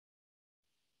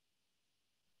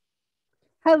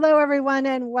Hello, everyone,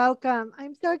 and welcome.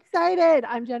 I'm so excited.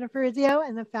 I'm Jennifer Rizzio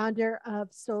and the founder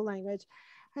of Soul Language.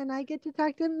 And I get to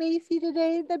talk to Macy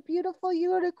today, the beautiful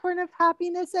unicorn of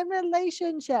happiness and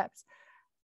relationships.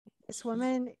 This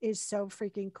woman is so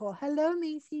freaking cool. Hello,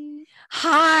 Macy.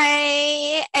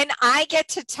 Hi, and I get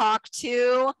to talk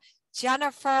to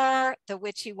Jennifer, the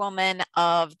witchy woman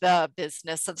of the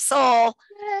business of soul.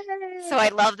 So I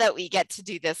Yay. love that we get to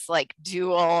do this like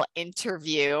dual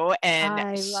interview and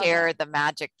I love share it. the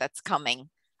magic that's coming.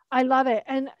 I love it.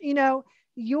 And,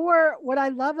 what I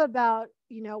love about,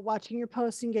 watching your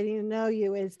posts and getting to know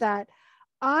you is that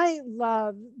I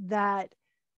love that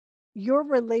your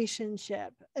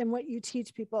relationship and what you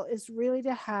teach people is really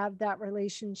to have that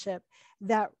relationship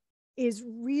that is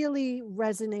really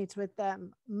resonates with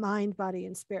them, mind, body,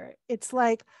 and spirit. It's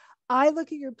like I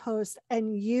look at your post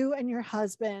and you and your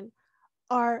husband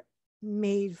are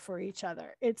made for each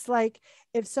other. It's like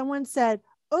if someone said,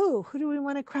 oh, who do we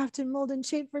want to craft and mold and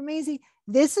shape for Maisie?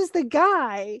 This is the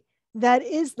guy that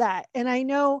is that. And I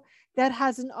know that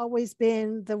hasn't always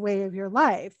been the way of your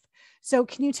life. So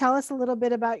can you tell us a little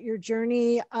bit about your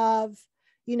journey of,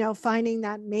 finding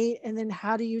that mate, and then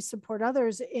how do you support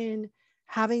others in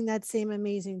having that same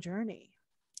amazing journey?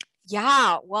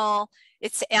 Yeah, well,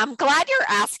 I'm glad you're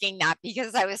asking that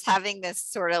because I was having this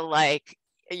sort of like,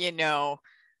 you know,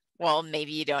 well,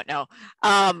 maybe you don't know.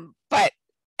 But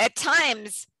at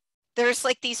times there's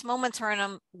like these moments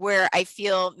where I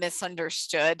feel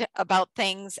misunderstood about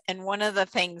things. And one of the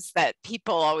things that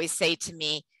people always say to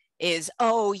me is,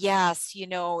 oh, yes,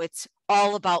 it's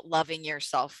all about loving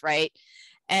yourself, right?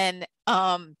 And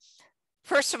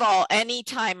first of all,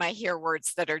 anytime I hear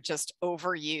words that are just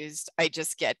overused, I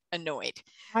just get annoyed.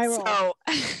 I roll. So,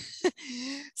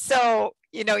 so,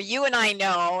 you and I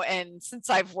know, and since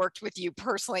I've worked with you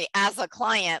personally as a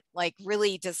client, like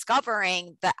really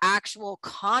discovering the actual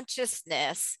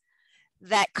consciousness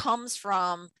that comes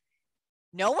from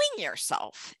knowing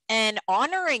yourself and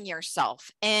honoring yourself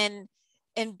and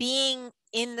being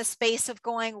in the space of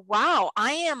going, wow,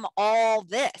 I am all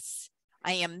this.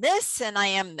 I am this and I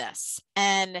am this.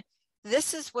 And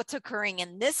this is what's occurring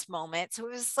in this moment. So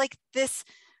it was like this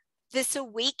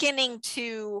awakening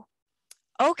to,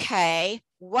 okay,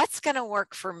 what's going to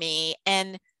work for me?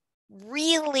 And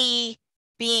really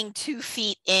being 2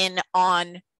 feet in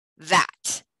on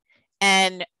that.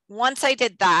 And once I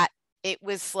did that, it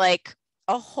was like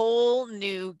a whole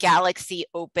new galaxy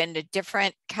opened, a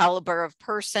different caliber of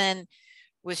person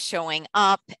was showing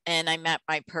up, and I met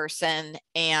my person,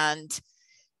 and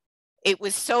it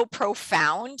was so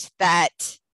profound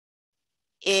that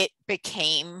it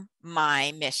became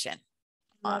my mission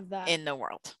Love that. in the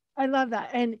world. I love that.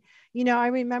 And, I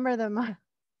remember the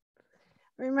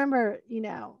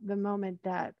moment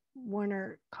that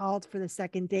Warner called for the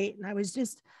second date. And I was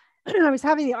just, I was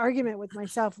having the argument with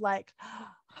myself, like,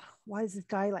 why is this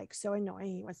guy like so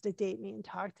annoying? He wants to date me and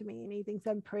talk to me and he thinks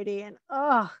I'm pretty. And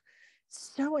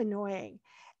so annoying.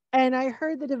 And I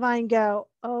heard the divine go,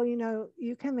 oh,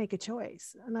 you can make a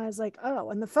choice. And I was like, oh,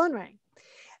 and the phone rang.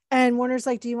 And Warner's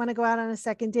like, do you want to go out on a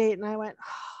second date? And I went,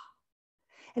 oh.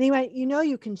 And he went,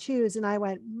 you can choose. And I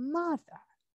went, mother.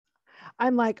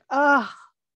 I'm like, oh,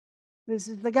 this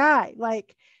is the guy.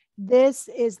 Like, this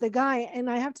is the guy. And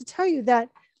I have to tell you that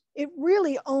it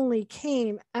really only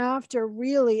came after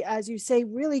really, as you say,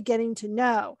 really getting to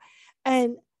know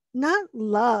and not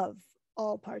love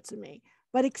all parts of me,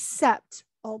 but accept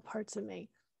all parts of me.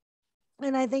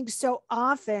 And I think so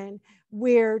often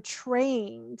we're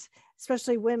trained,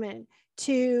 especially women,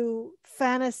 to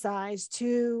fantasize,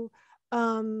 to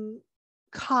um,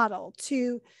 coddle,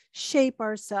 to shape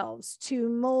ourselves, to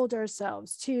mold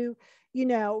ourselves, to,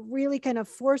 really kind of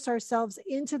force ourselves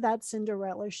into that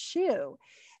Cinderella shoe.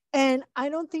 And I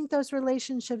don't think those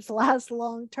relationships last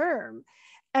long term.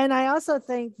 And I also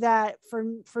think that for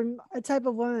a type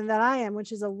of woman that I am,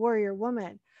 which is a warrior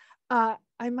woman,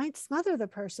 I might smother the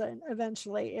person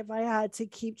eventually if I had to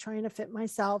keep trying to fit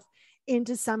myself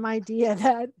into some idea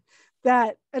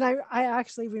that and I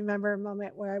actually remember a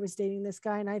moment where I was dating this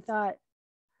guy and I thought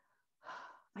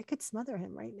I could smother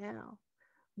him right now.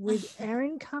 Would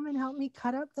Aaron come and help me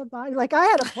cut up the body? Like I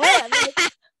had a plan.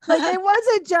 Like it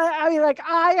wasn't just, I mean, like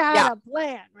I had Yeah. a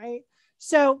plan, right?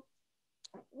 So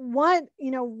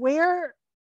where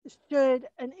should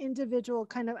an individual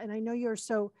kind of, and I know you're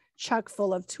so chock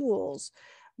full of tools,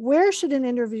 where should an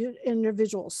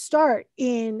individual start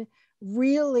in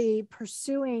really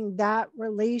pursuing that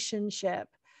relationship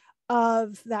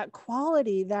of that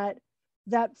quality, that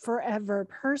forever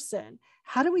person?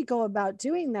 How do we go about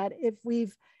doing that if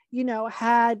we've,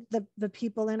 had the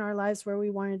people in our lives where we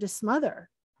wanted to smother?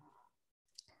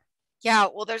 Yeah,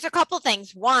 well, there's a couple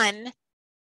things. One,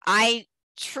 I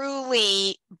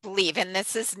truly believe, and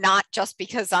this is not just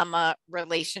because I'm a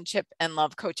relationship and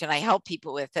love coach and I help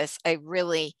people with this. I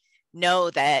really know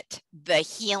that the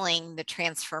healing, the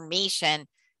transformation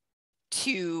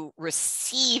to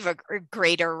receive a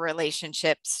greater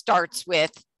relationship starts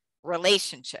with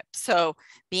relationship. So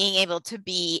being able to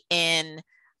be in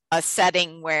a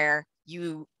setting where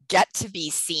you get to be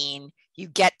seen, you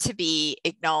get to be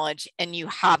acknowledged, and you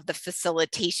have the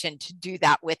facilitation to do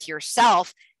that with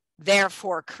yourself,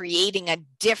 therefore creating a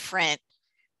different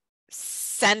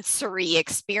sensory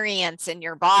experience in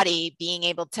your body, being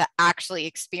able to actually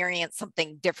experience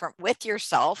something different with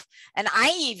yourself. And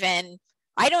I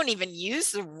don't even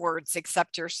use the words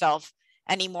accept yourself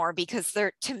anymore, because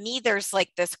to me, there's like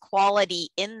this quality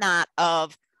in that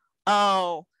of,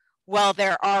 oh, well,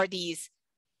 there are these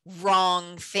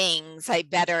wrong things. I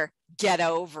better get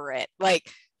over it.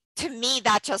 Like, to me,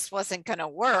 that just wasn't going to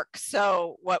work.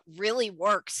 So what really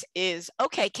works is,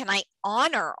 okay, can I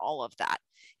honor all of that?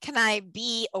 Can I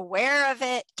be aware of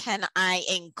it? Can I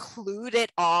include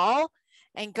it all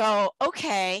and go,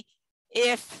 okay,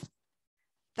 if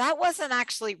that wasn't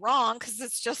actually wrong, because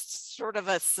it's just sort of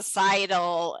a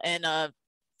societal and a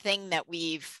thing that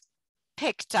we've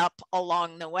picked up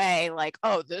along the way, like,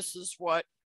 oh, this is what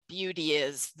beauty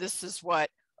is. This is what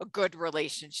a good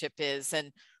relationship is.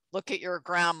 And look at your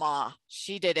grandma.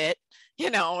 She did it,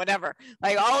 whatever.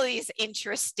 Like all these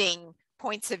interesting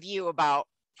points of view about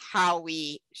how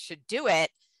we should do it,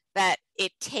 that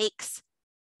it takes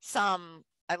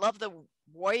I love the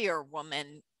warrior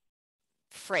woman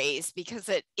phrase, because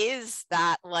it is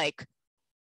that, like,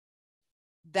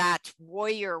 that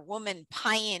warrior woman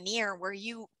pioneer where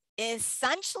you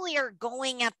essentially are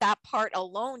going at that part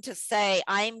alone to say,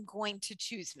 I'm going to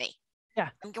choose me. Yeah.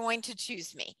 I'm going to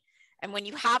choose me. And when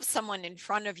you have someone in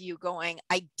front of you going,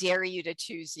 I dare you to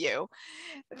choose you,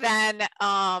 then,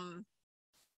 quantum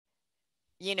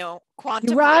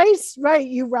You rise, right?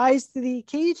 You rise to the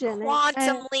occasion.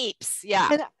 Quantum leaps. Yeah.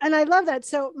 And I love that.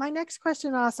 So my next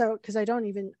question also, because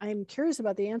I'm curious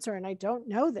about the answer and I don't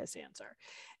know this answer,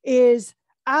 is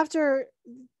after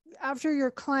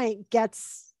your client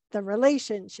gets the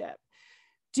relationship,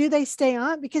 do they stay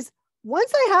on? Because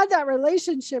once I had that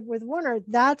relationship with Warner,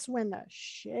 that's when the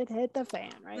shit hit the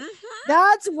fan, right? Mm-hmm.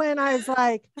 That's when I was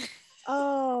like,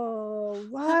 oh,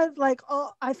 what? Like,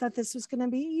 oh, I thought this was going to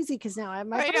be easy because now I have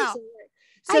my person.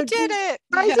 So I did it.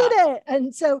 I did it.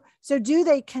 And so do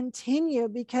they continue?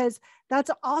 Because that's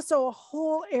also a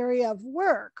whole area of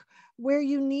work where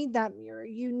you need that mirror.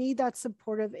 You need that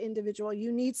supportive individual.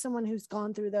 You need someone who's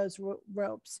gone through those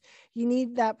ropes. You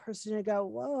need that person to go,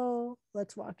 whoa,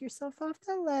 let's walk yourself off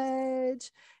the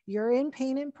ledge. You're in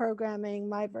pain and programming,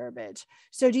 my verbiage.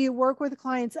 So do you work with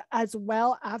clients as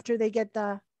well after they get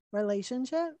the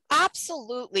relationship?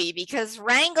 Absolutely, because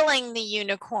wrangling the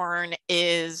unicorn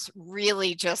is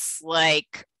really just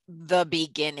like the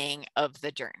beginning of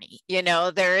the journey.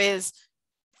 There is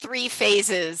 3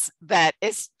 phases that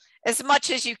is, as much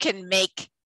as you can make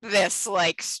this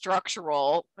like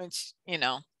structural, which,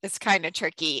 it's kind of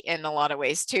tricky in a lot of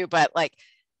ways too, but like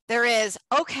there is,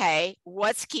 okay,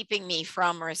 what's keeping me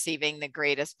from receiving the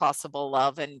greatest possible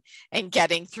love and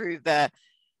getting through the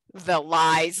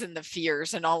lies and the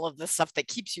fears and all of the stuff that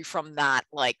keeps you from that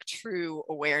like true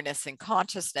awareness and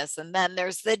consciousness. And then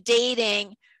there's the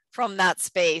dating from that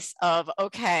space of,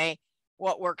 okay,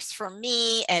 what works for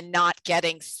me, and not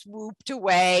getting swooped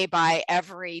away by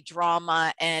every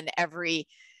drama and every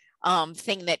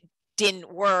thing that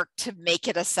didn't work to make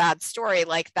it a sad story.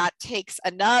 Like that takes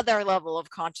another level of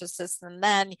consciousness. And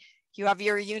then you have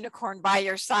your unicorn by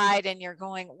your side and you're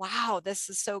going, wow, this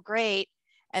is so great.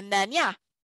 And then, yeah,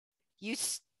 you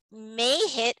may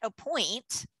hit a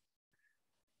point,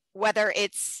 whether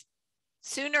it's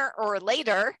sooner or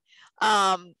later,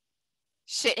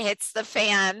 shit hits the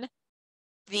fan,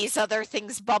 these other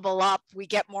things bubble up, we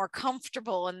get more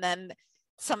comfortable, and then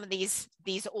some of these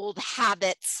old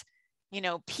habits,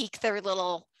 peek their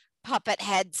little puppet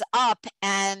heads up.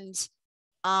 And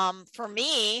for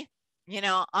me,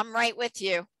 I'm right with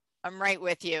you.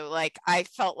 Like I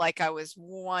felt like I was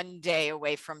one day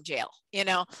away from jail.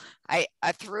 I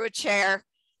threw a chair.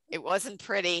 It wasn't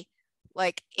pretty.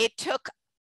 Like it took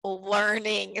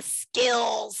learning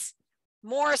skills,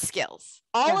 more skills.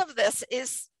 All of this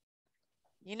is,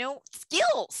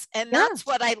 skills. And that's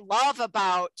what I love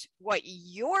about what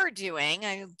you're doing.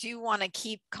 I do want to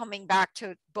keep coming back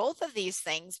to both of these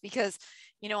things because,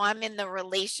 I'm in the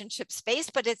relationship space,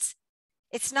 but it's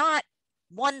not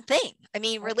one thing. I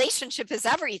mean, relationship is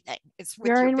everything. It's with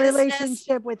You're your in business,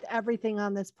 relationship with everything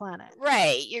on this planet.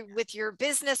 right? You're with your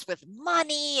business, with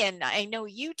money. And I know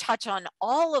you touch on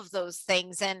all of those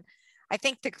things. And I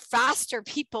think the faster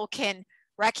people can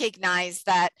recognize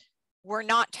that we're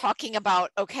not talking about,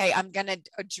 okay, I'm going to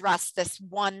address this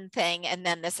one thing and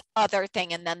then this other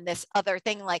thing and then this other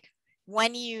thing. Like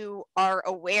when you are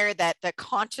aware that the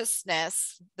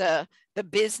consciousness, the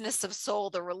business of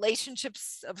soul, the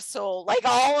relationships of soul, like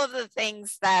all of the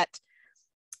things that,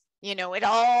 you know, it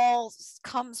all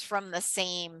comes from the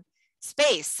same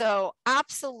space. So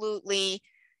absolutely,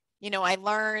 you know, I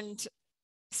learned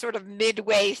sort of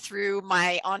midway through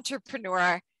my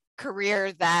entrepreneur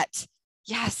career that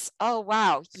yes, oh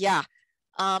wow, yeah,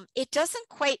 it doesn't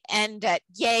quite end at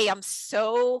yay, I'm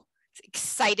so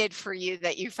excited for you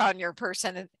that you found your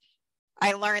person. And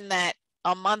I learned that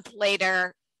a month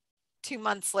later, 2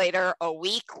 months later, a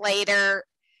week later,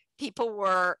 people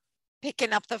were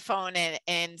picking up the phone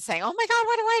and saying, oh my God,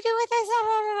 what do I do with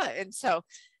this? And so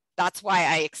that's why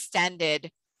I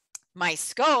extended my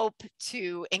scope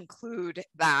to include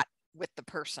that with the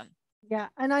person. Yeah.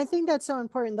 And I think that's so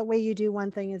important. The way you do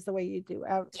one thing is the way you do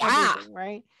Yeah. everything,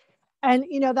 right? And,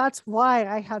 you know, that's why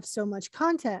I have so much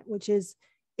content, which is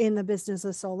in the Business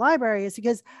of Soul library, is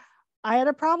because I had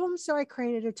a problem, so I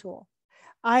created a tool.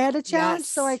 I had a challenge,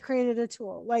 so I Yes. created a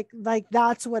tool. Like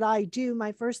that's what I do.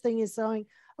 My first thing is saying,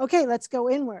 okay, let's go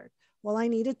inward. Well, I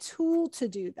need a tool to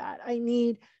do that. I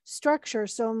need structure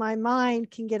so my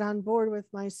mind can get on board with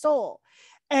my soul.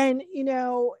 And, you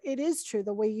know, it is true.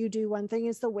 The way you do one thing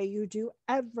is the way you do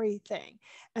everything.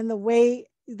 And the way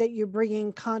that you're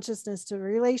bringing consciousness to a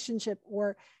relationship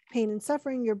or pain and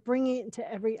suffering, you're bringing it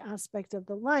into every aspect of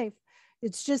the life.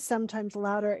 It's just sometimes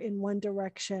louder in one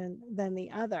direction than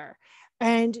the other.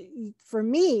 And for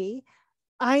me,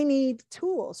 I need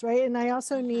tools, right? And I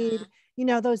also need, you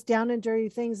know, those down and dirty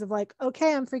things of like,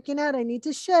 okay, I'm freaking out. I need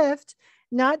to shift,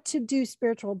 not to do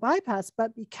spiritual bypass,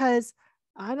 but because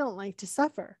I don't like to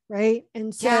suffer, right?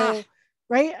 And so, Yeah.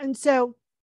 right. And so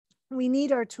we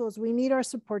need our tools. We need our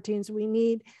support teams. We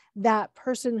need that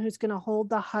person who's going to hold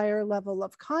the higher level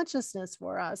of consciousness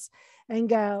for us and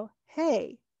go,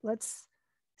 hey, let's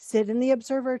sit in the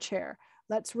observer chair.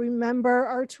 Let's remember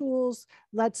our tools.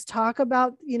 Let's talk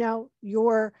about, you know,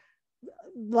 your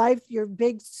life, your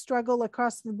big struggle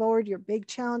across the board, your big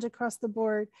challenge across the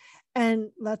board.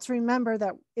 And let's remember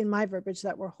that in my verbiage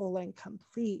that we're whole and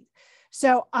complete.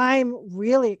 So I'm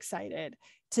really excited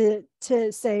to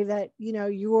say that, you know,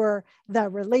 you're the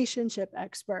relationship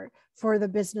expert for the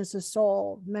Business of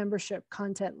Soul membership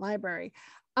content library.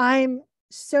 I'm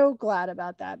so glad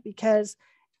about that because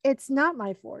it's not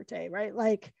my forte, right?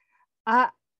 Like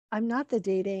I'm not the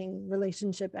dating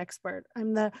relationship expert.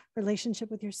 I'm the relationship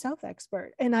with yourself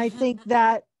expert. And I think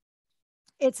that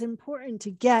it's important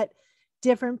to get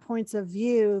different points of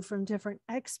view from different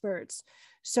experts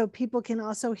so people can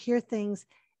also hear things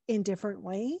in different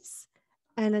ways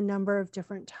and a number of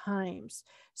different times.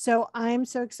 So I'm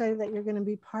so excited that you're going to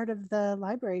be part of the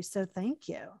library. So thank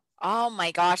you. Oh my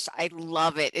gosh, I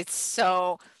love it. It's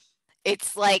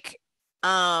like,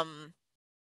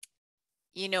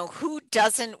 you know, who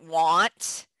doesn't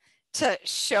want to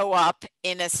show up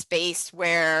in a space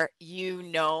where you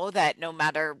know that no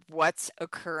matter what's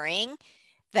occurring,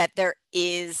 that there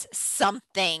is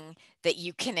something that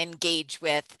you can engage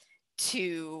with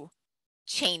to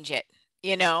change it,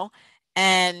 you know?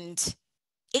 And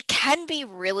it can be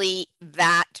really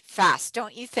that fast,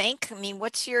 don't you think? I mean,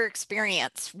 what's your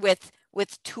experience with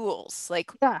tools?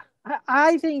 Like, Yeah,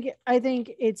 I think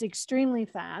it's extremely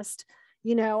fast,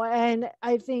 you know, and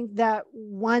I think that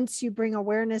once you bring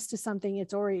awareness to something,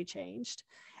 it's already changed.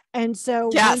 And so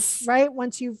once, yes. right,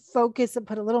 once you focus and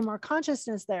put a little more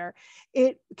consciousness there,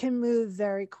 it can move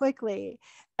very quickly.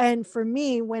 And for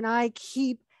me, when I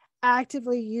keep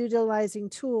actively utilizing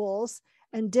tools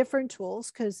and different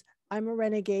tools, because I'm a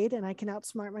renegade and I can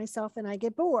outsmart myself and I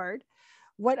get bored,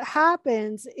 what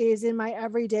happens is in my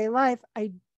everyday life,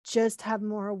 I just have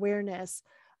more awareness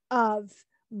of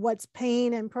what's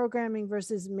pain and programming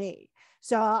versus me.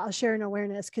 So I'll share an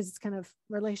awareness because it's kind of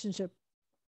relationship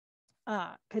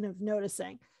kind of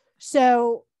noticing.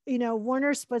 So, you know,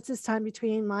 Warner splits his time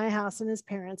between my house and his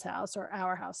parents' house, or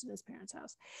our house and his parents'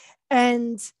 house.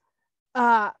 And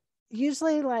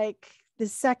usually like the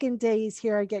second day he's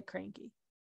here, I get cranky.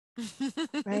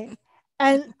 Right.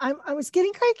 And I was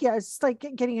getting cranky. I was just like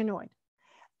getting annoyed.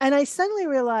 And I suddenly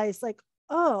realized like,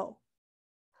 oh,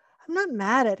 I'm not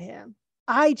mad at him.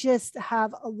 I just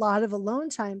have a lot of alone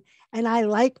time and I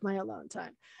like my alone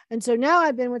time. And so now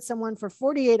I've been with someone for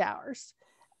 48 hours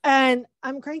and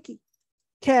I'm cranky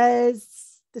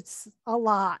because it's a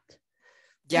lot.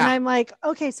 Yeah. And I'm like,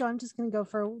 okay, so I'm just going to go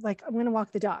for like, I'm going to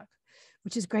walk the dog,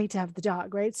 which is great to have the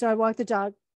dog, right? So I walked the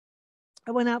dog.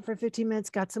 I went out for 15 minutes,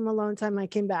 got some alone time. I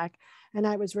came back and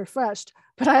I was refreshed.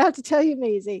 But I have to tell you,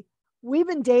 Maisie, we've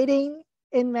been dating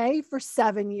in May for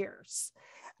 7 years.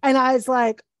 And I was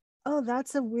like, oh,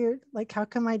 that's a weird, like, how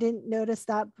come I didn't notice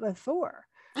that before?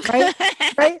 Right.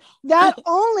 Right. That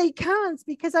only counts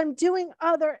because I'm doing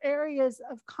other areas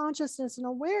of consciousness and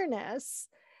awareness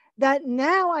that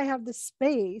now I have the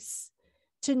space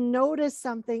to notice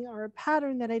something or a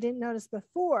pattern that I didn't notice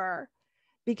before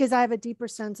because I have a deeper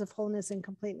sense of wholeness and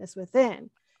completeness within.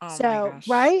 Oh my So, gosh.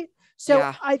 right. So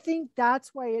Yeah. I think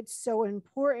that's why it's so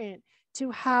important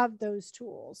to have those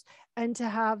tools and to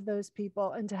have those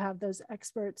people and to have those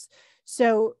experts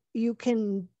so you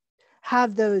can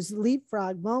have those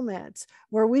leapfrog moments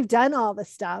where we've done all the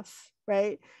stuff,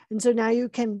 right? And so now you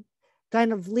can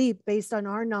kind of leap based on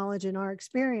our knowledge and our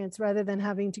experience rather than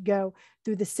having to go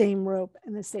through the same rope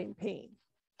and the same pain.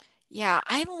 Yeah,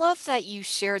 I love that you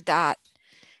shared that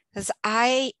because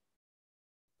I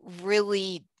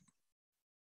really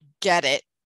get it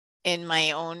in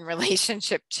my own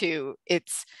relationship too.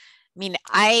 It's, I mean,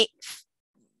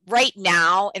 right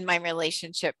now in my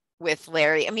relationship with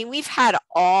Larry, I mean, we've had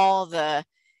all the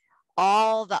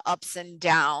ups and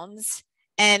downs.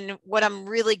 And what I'm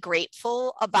really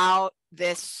grateful about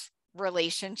this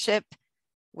relationship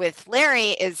with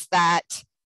Larry is that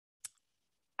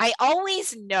I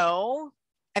always know,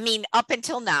 I mean, up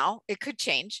until now, it could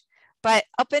change, but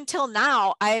up until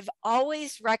now, I've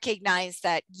always recognized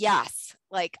that, yes,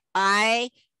 like I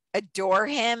adore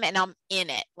him and I'm in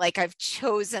it. Like I've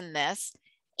chosen this.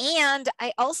 And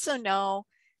I also know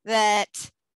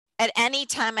that at any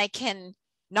time I can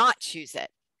not choose it.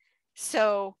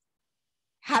 So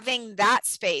having that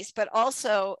space, but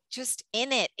also just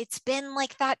in it, it's been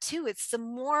like that too. It's the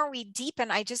more we deepen,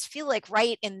 I just feel like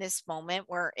right in this moment,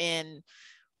 we're in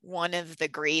one of the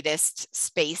greatest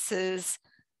spaces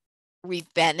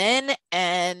we've been in.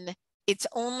 And it's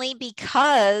only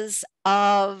because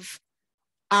of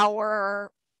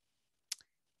our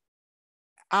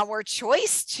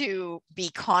choice to be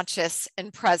conscious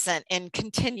and present and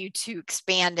continue to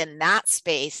expand in that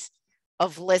space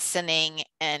of listening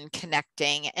and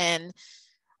connecting. And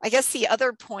I guess the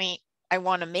other point I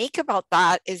want to make about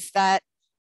that is that,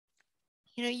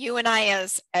 you know, you and I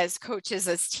as coaches,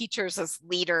 as teachers, as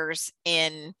leaders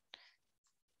in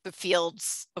the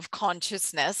fields of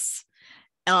consciousness,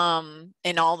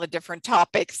 in all the different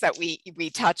topics that we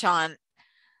touch on,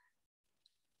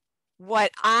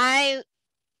 what I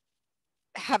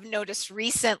have noticed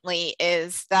recently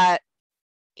is that,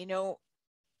 you know,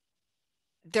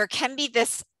 there can be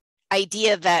this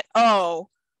idea that, oh,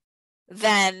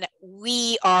 then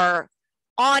we are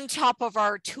on top of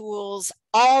our tools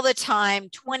all the time,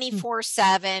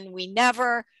 24/7. We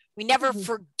never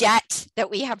forget that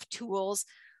we have tools.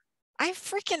 I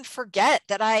freaking forget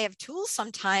that I have tools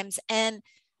sometimes. And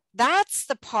that's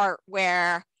the part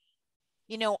where,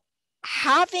 you know,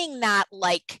 having that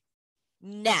like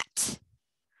net,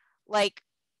 like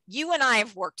you and I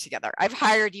have worked together. I've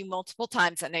hired you multiple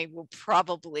times and I will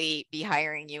probably be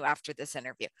hiring you after this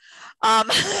interview.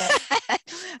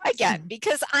 Again,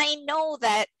 because I know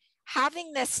that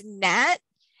having this net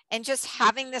and just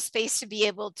having the space to be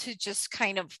able to just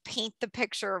kind of paint the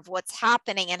picture of what's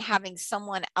happening and having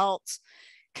someone else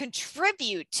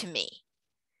contribute to me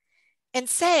and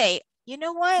say, you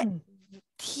know what,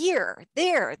 here,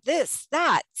 there, this,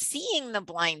 that, seeing the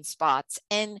blind spots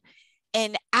and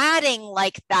adding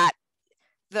like that,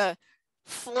 the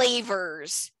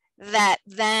flavors that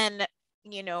then,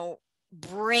 you know,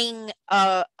 bring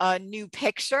a new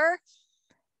picture.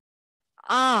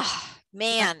 Ah,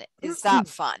 man, is that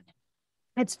fun.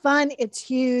 It's fun. It's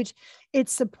huge.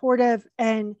 It's supportive.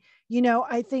 And, you know,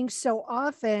 I think so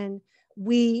often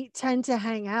we tend to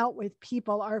hang out with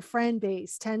people, our friend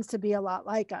base tends to be a lot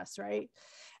like us, right?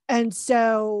 And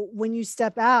so when you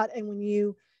step out and when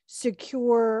you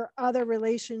secure other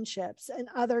relationships and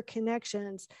other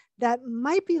connections that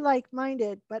might be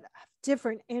like-minded, but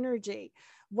different energy,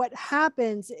 what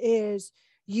happens is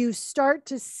you start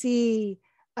to see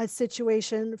a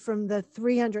situation from the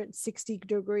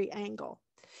 360-degree angle.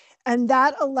 And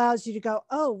that allows you to go,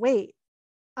 oh, wait,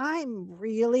 I'm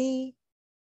really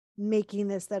making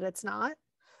this that it's not.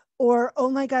 Or, oh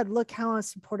my God, look how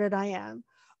unsupported I am.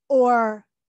 Or,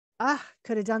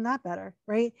 could have done that better,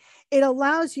 right? It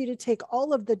allows you to take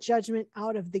all of the judgment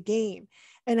out of the game.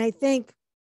 And I think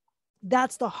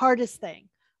that's the hardest thing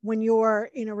when you're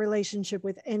in a relationship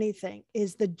with anything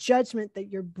is the judgment that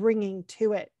you're bringing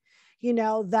to it. You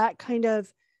know, that kind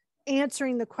of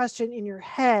answering the question in your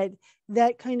head,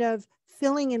 that kind of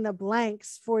filling in the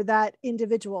blanks for that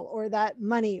individual or that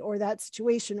money or that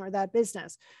situation or that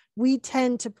business. We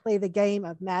tend to play the game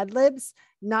of Mad Libs,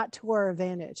 not to our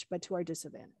advantage, but to our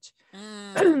disadvantage.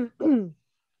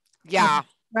 Yeah.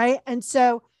 Right. And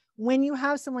so when you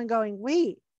have someone going,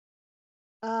 wait,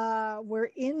 we're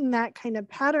in that kind of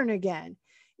pattern again,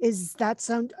 is that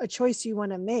a choice you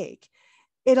want to make?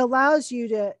 It allows you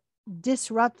to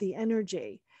disrupt the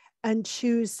energy and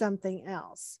choose something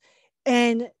else.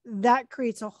 And that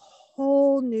creates a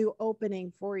whole new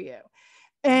opening for you.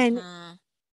 And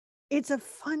it's a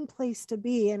fun place to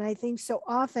be. And I think so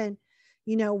often,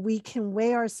 we can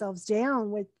weigh ourselves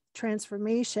down with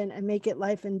transformation and make it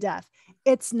life and death.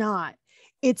 It's not,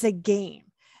 it's a game.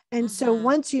 And so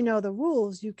once you know the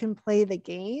rules, you can play the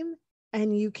game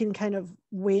and you can kind of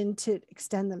win, to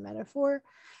extend the metaphor,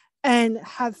 and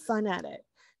have fun at it.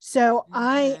 So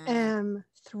I am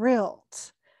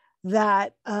thrilled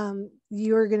that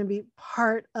you're going to be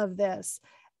part of this.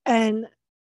 And,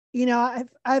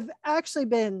 I've actually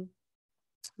been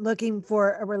looking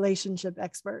for a relationship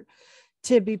expert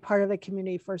to be part of the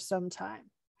community for some time.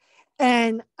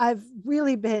 And I've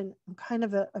really been, I'm kind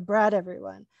of a brat,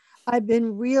 everyone. I've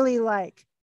been really like,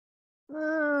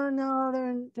 oh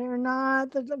no, they're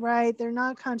not right. They're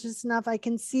not conscious enough. I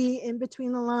can see in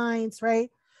between the lines, right?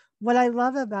 What I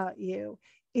love about you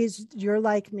is you're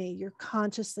like me. You're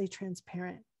consciously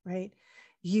transparent, right?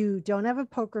 You don't have a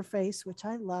poker face, which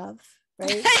I love,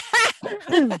 right?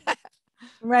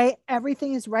 Right?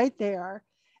 Everything is right there.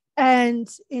 And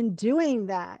in doing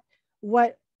that,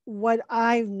 what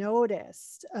I've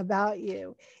noticed about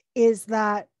you is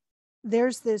that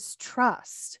there's this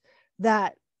trust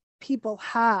that people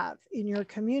have in your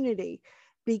community,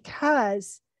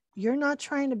 because you're not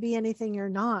trying to be anything you're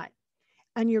not,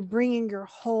 and you're bringing your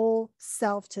whole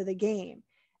self to the game.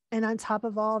 And on top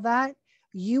of all that,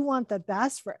 you want the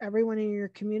best for everyone in your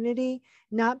community,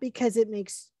 not because it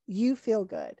makes you feel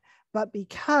good, but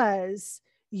because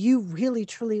you really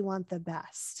truly want the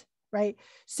best, right?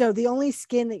 So the only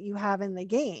skin that you have in the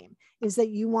game is that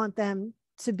you want them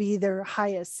to be their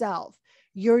highest self.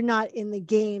 You're not in the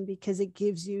game because it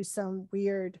gives you some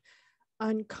weird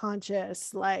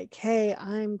unconscious, like, hey,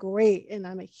 I'm great and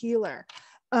I'm a healer,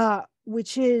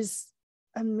 which is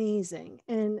amazing.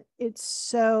 And it's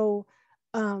so,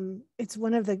 it's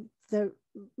one of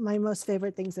my most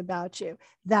favorite things about you,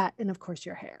 that, and of course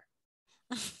your hair.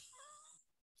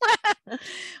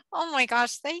 Oh my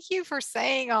gosh, thank you for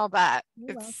saying all that.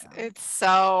 You're welcome. It's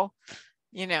so,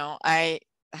 I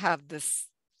have this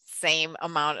same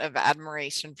amount of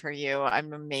admiration for you.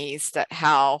 I'm amazed at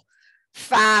how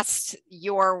fast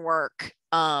your work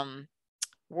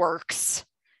works.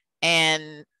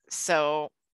 And so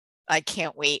I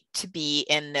can't wait to be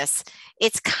in this.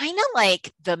 It's kind of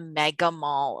like the mega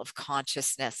mall of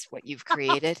consciousness, what you've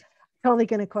created. Totally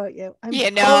going to quote you.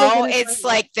 It's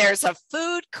like there's a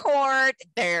food court,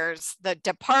 there's the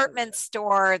department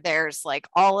store, there's like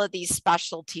all of these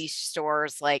specialty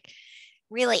stores, like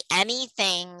really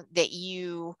anything that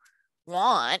you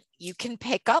want, you can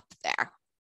pick up there.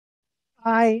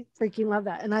 I freaking love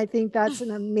that. And I think that's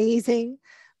an amazing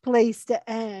place to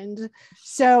end.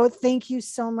 So thank you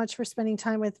so much for spending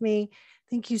time with me.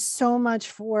 Thank you so much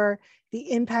for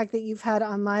the impact that you've had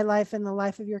on my life and the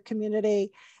life of your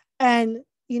community. And,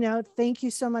 thank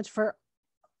you so much for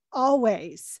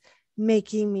always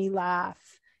making me laugh,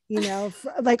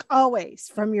 like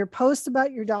always, from your post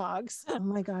about your dogs. Oh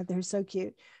my God, they're so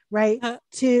cute. Right.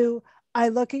 To, I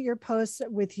look at your posts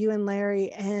with you and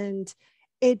Larry, and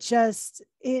it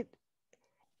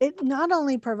not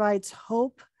only provides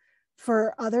hope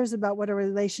for others about what a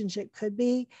relationship could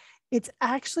be, it's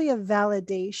actually a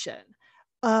validation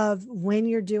of, when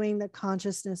you're doing the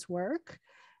consciousness work,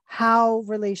 how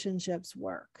relationships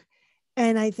work.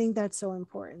 And I think that's so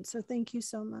important. So thank you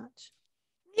so much.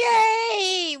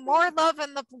 Yay! More love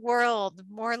in the world,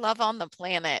 more love on the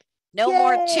planet. No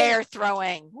more chair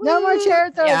throwing. No more chair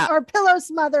throwing or pillow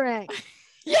smothering.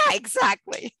 Yeah,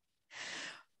 exactly.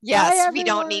 Yes, we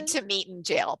don't need to meet in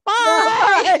jail.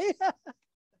 Bye. Bye.